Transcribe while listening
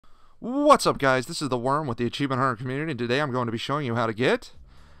What's up, guys? This is the Worm with the Achievement Hunter community, and today I'm going to be showing you how to get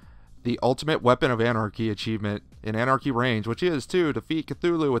the ultimate Weapon of Anarchy achievement in Anarchy Reigns, which is to defeat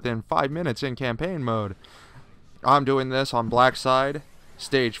Cthulhu within 5 minutes in campaign mode. I'm doing this on Black Side,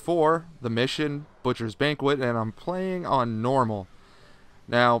 Stage 4, the mission, Butcher's Banquet, and I'm playing on normal.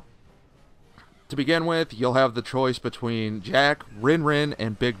 Now, to begin with, you'll have the choice between Jack, Rin,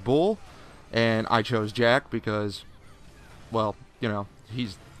 and Big Bull, and I chose Jack because, well, you know,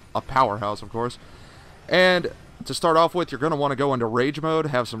 he's a powerhouse, of course. And to start off with, you're going to want to go into Rage Mode,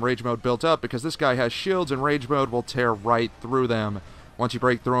 have some Rage Mode built up, because this guy has shields, and Rage Mode will tear right through them. Once you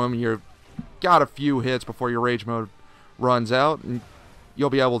break through them, you've got a few hits before your Rage Mode runs out, and you'll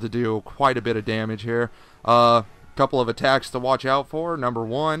be able to do quite a bit of damage here. Couple of attacks to watch out for. Number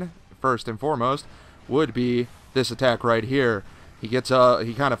one, first and foremost, would be this attack right here. He gets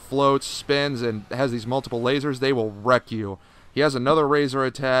he kind of floats, spins, and has these multiple lasers. They will wreck you. He has another laser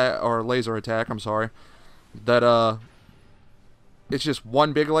attack, I'm sorry, that it's just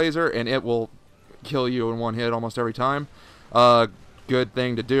one big laser and it will kill you in one hit almost every time. Good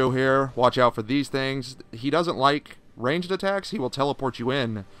thing to do here. Watch out for these things. He doesn't like ranged attacks. He will teleport you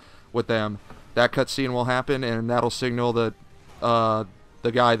in with them. That cutscene will happen, and that'll signal that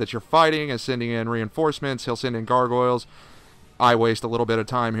the guy that you're fighting is sending in reinforcements. He'll send in gargoyles. I waste a little bit of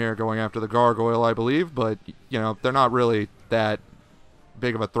time here going after the gargoyle, I believe, but, you know, they're not really that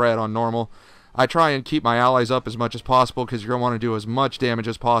big of a threat on normal. I try and keep my allies up as much as possible because you're going to want to do as much damage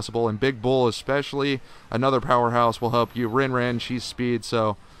as possible, and Big Bull especially, another powerhouse, will help you. Rin, she's speed,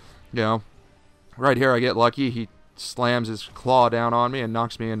 so, you know, right here I get lucky. He slams his claw down on me and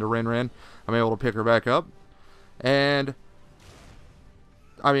knocks me into Rin. I'm able to pick her back up, and,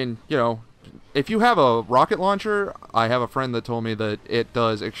 I mean, you know, if you have a rocket launcher, I have a friend that told me that it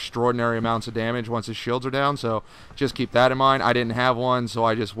does extraordinary amounts of damage once his shields are down, so just keep that in mind. I didn't have one, so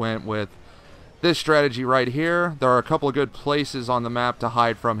I just went with this strategy right here. There are a couple of good places on the map to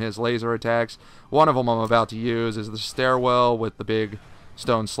hide from his laser attacks. One of them I'm about to use is the stairwell with the big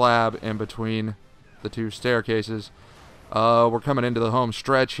stone slab in between the two staircases. We're coming into the home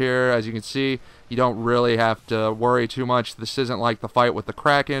stretch here. As you can see, you don't really have to worry too much. This isn't like the fight with the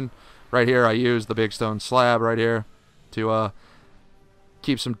Kraken. Right here, I use the big stone slab right here to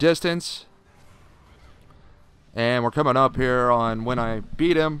keep some distance. And we're coming up here on when I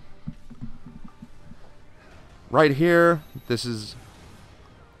beat him. Right here, this is...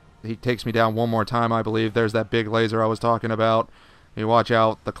 he takes me down one more time, I believe. There's that big laser I was talking about. You watch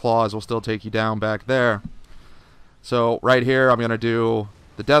out, the claws will still take you down back there. So, right here, I'm going to do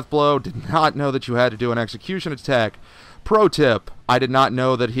the death blow. Did not know that you had to do an execution attack. Pro tip, I did not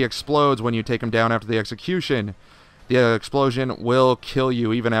know that he explodes when you take him down after the execution. The explosion will kill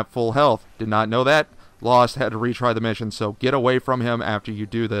you even at full health. Did not know that. Lost, had to retry the mission, so get away from him after you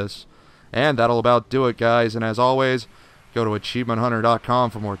do this. And that'll about do it, guys. And as always, go to achievementhunter.com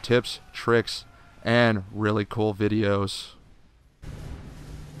for more tips, tricks, and really cool videos.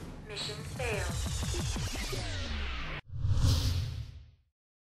 Mission failed.